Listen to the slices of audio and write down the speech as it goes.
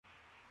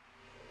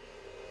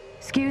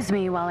Excuse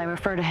me while I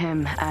refer to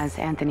him as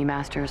Anthony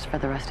Masters for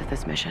the rest of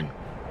this mission.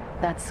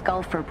 That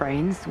skull for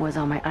brains was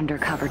on my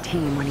undercover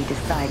team when he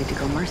decided to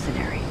go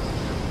mercenary.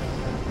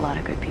 A lot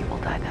of good people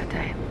died that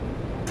day.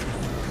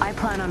 I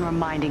plan on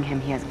reminding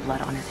him he has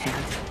blood on his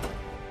hands.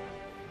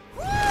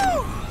 Woo!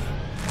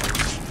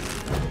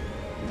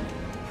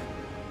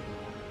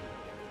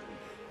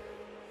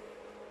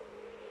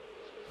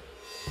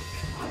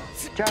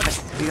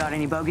 Jarvis, you got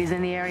any bogeys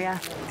in the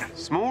area?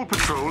 Small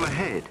patrol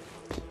ahead.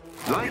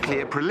 Likely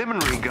a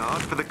preliminary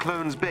guard for the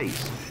clone's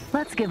base.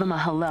 Let's give them a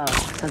hello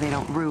so they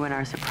don't ruin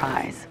our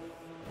surprise.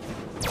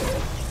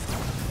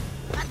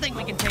 I think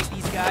we can take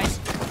these guys.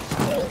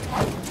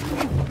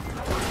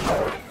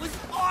 It was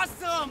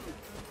awesome!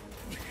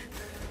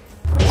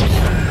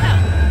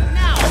 Well,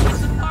 now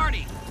it's a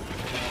party.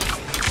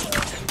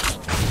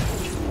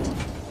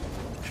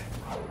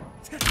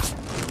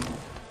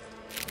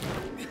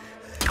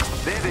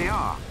 There they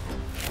are.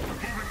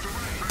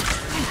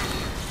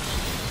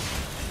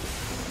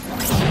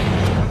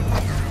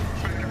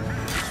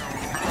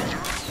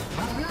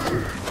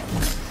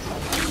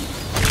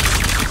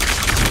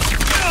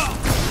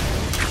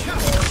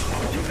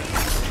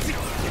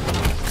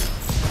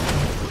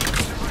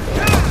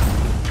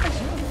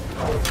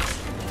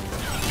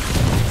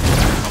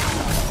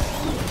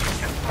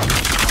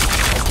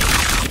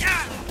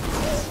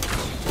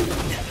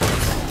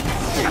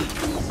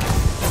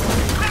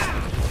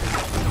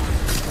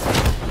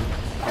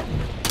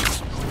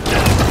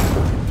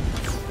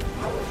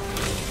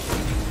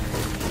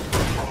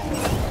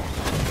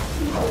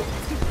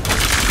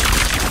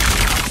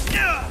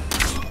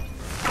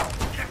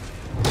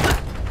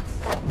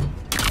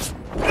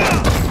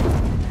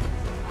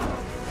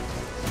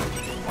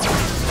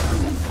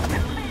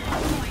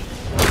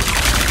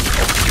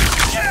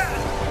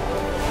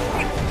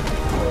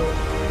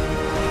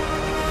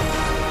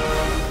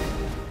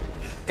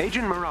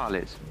 Agent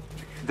Morales,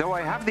 though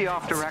I have the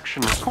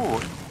after-action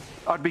report,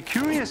 I'd be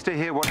curious to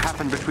hear what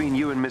happened between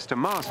you and Mr.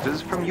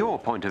 Masters from your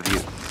point of view.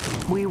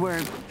 We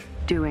were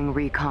doing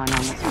recon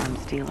on this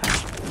arms dealer,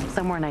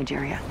 somewhere in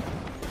Nigeria.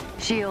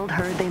 S.H.I.E.L.D.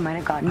 heard they might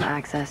have gotten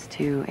access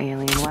to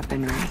alien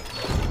weaponry.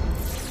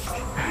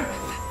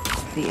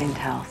 The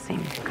intel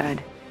seemed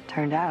good.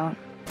 Turned out,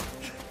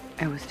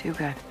 it was too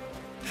good.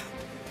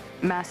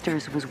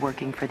 Masters was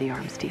working for the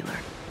arms dealer.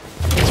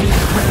 He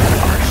spread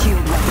our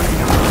S.H.I.E.L.D.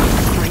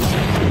 weapons straight to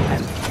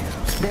them.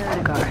 They're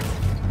the guards.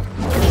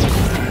 Just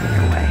stand in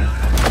your way.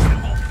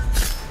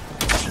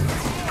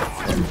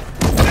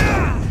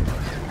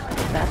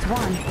 That's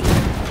one.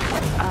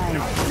 I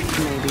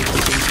maybe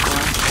keeping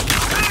score.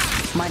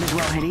 Might as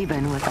well hit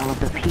even with all of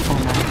the people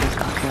Masters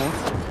got killed.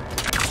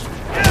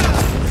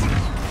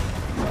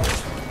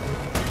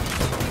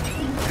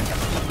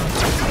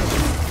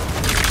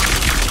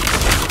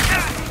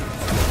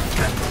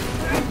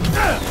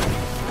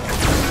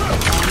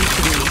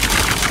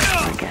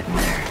 We're getting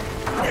there.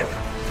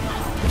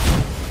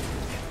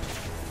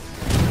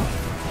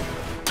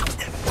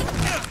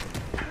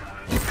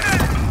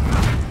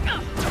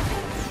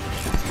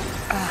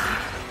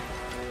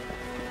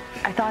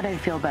 I thought I'd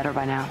feel better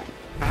by now.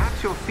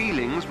 Perhaps your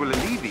feelings will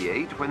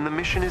alleviate when the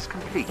mission is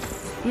complete.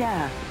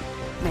 Yeah,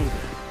 maybe.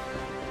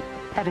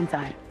 Head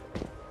inside.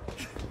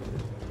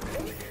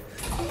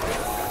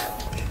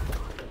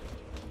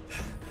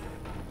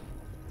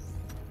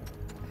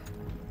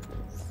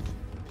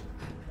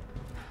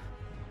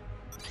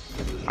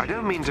 I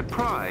don't mean to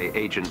pry,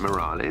 Agent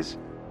Morales.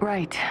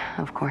 Right,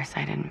 of course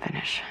I didn't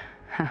finish.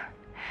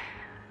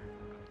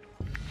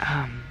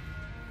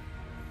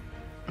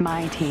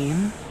 My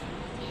team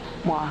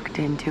walked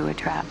into a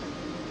trap.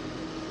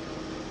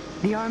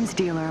 The arms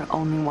dealer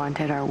only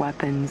wanted our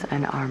weapons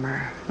and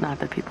armor, not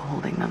the people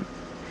holding them.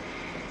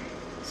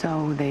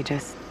 So they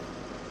just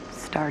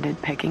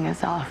started picking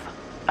us off.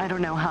 I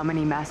don't know how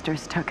many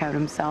Masters took out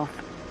himself,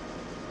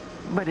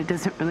 but it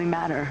doesn't really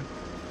matter,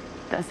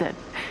 does it?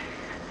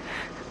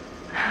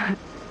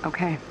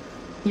 Okay,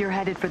 you're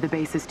headed for the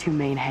base's 2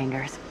 main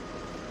hangars.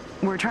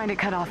 We're trying to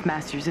cut off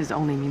Masters'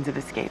 only means of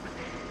escape.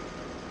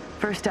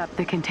 First up,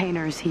 the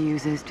containers he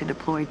uses to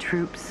deploy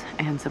troops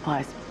and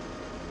supplies.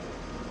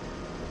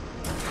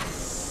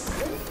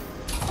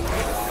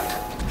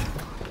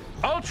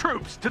 All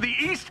troops to the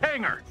east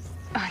hangar!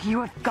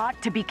 You have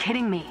got to be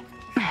kidding me.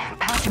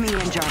 Pass me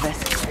in,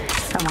 Jarvis.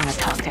 I want to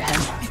talk to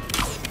him.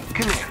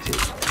 Connected.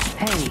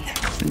 Hey,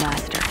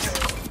 Masters.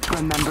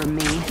 Remember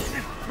me?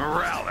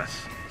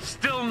 Morales,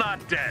 still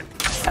not dead.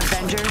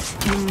 Avengers,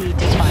 you need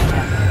to find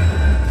him.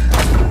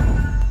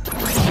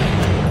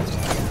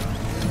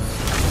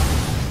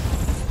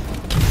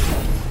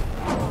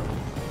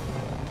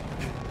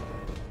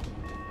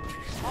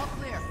 All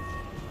clear.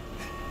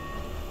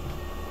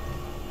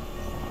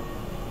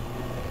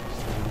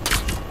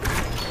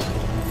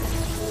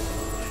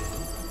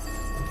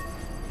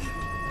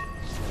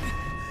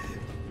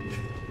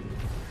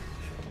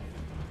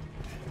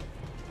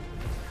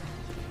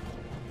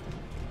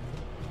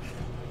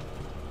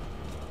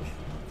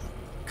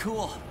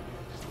 Cool.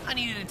 I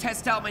needed to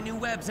test out my new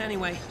webs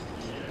anyway.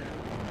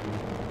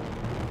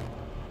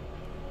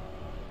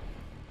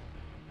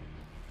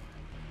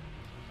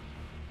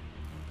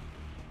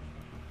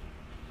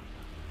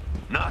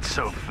 Not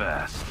so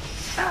fast.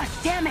 Ah,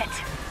 damn it!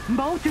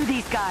 Mow through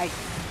these guys.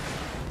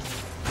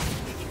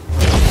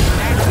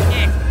 That's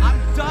it.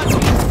 I'm done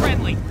being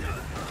friendly.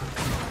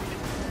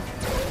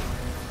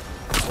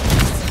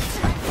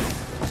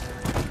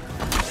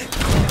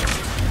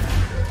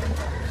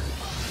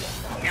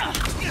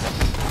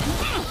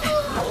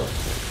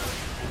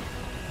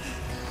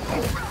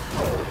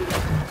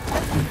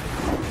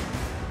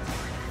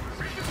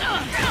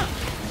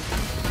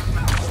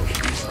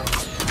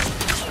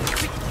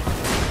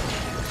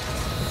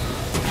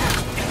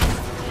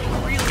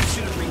 Really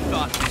should have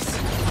rethought this.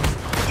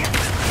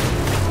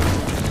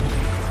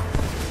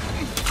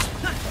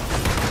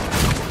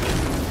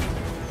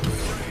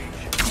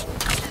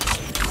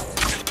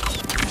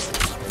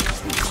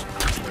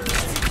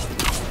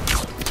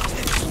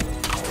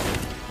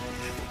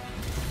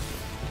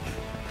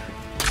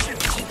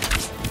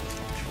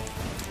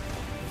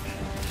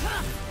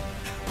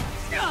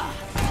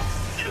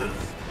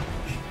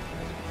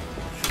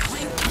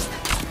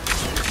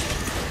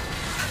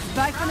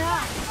 Bye for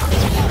now.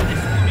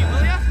 This for me,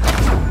 will ya?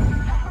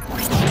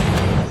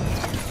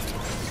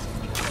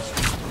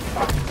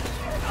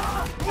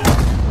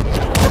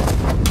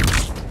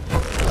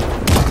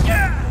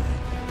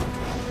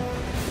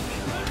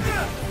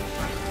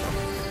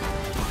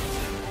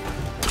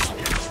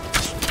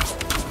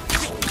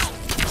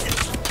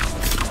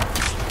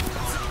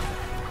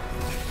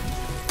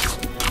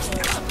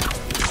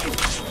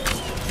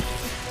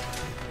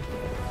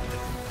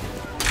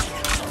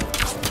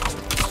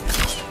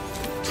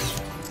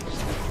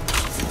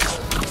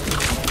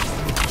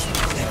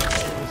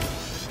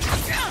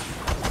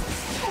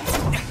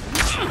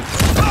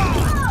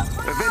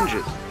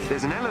 Avengers,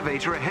 there's an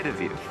elevator ahead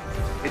of you.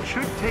 It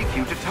should take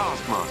you to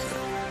Taskmaster.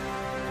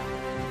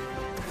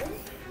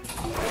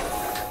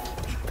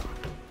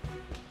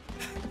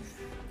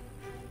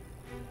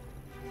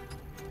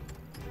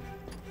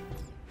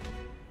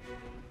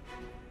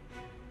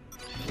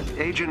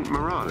 Agent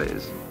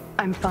Morales,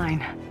 I'm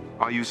fine.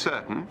 are you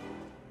certain?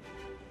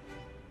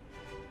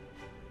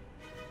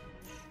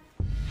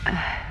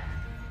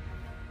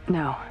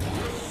 No.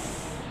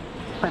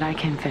 But I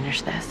can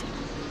finish this.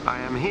 I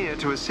am here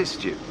to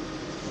assist you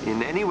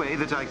in any way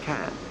that I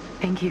can.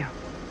 Thank you.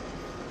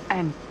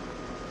 And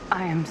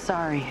I am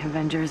sorry,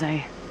 Avengers.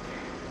 I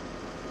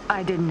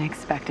didn't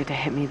expect it to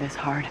hit me this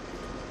hard.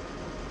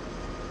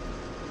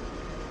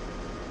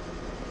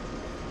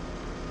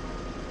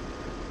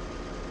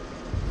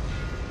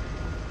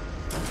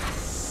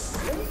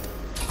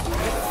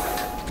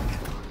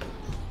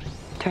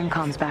 Turn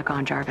comms back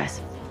on,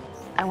 Jarvis.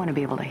 I want to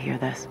be able to hear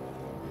this.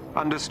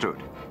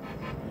 Understood.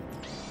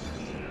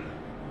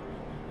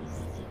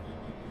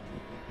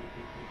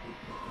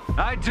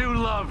 I do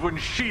love when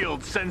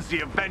S.H.I.E.L.D. sends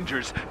the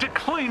Avengers to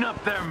clean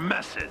up their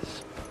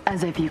messes.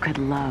 As if you could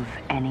love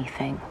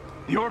anything.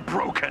 You're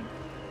broken.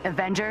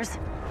 Avengers,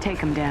 take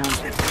him down.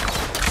 Have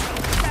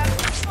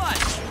fun.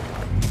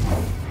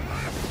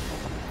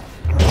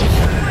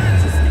 Why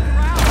don't you stick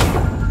around?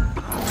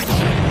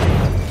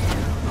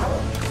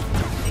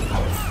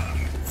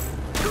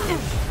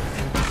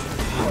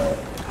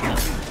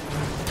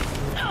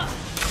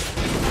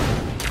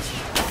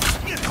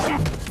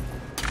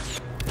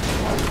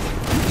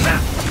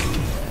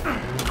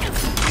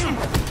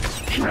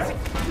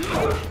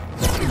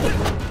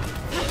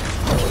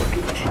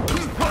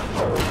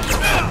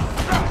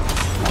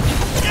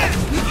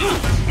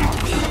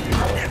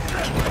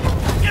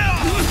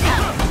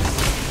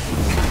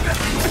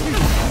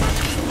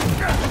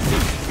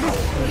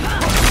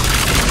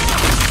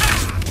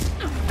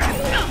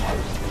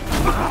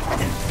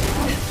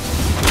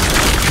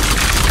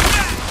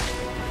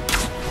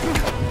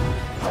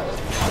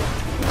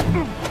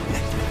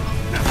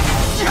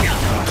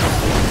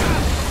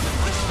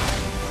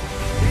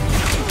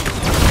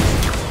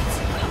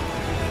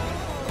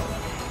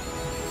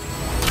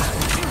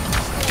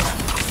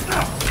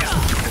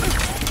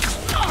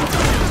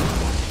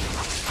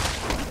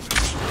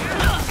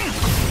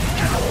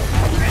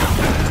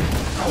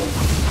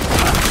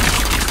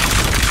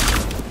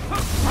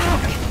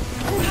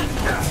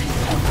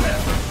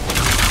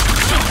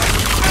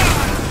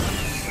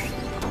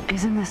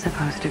 Isn't this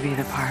supposed to be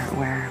the part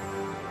where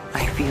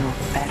I feel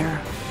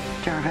better,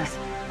 Jarvis?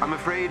 I'm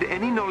afraid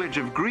any knowledge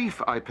of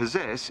grief I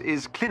possess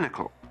is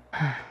clinical.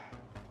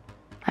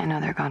 I know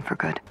they're gone for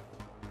good.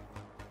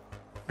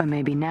 But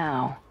maybe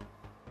now,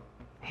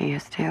 he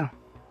is too.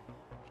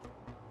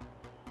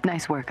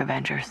 Nice work,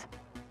 Avengers.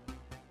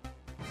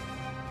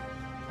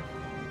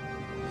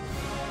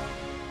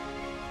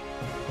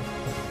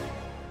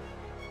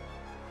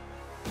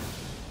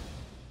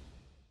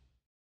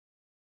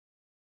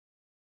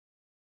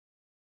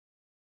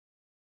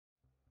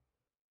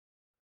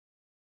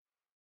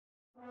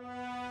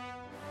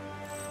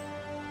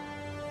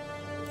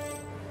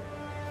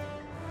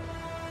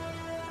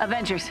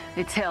 Avengers,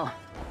 it's Hill.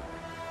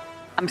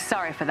 I'm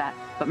sorry for that,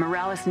 but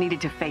Morales needed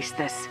to face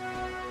this.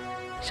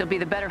 She'll be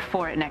the better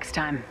for it next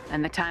time,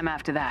 and the time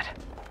after that.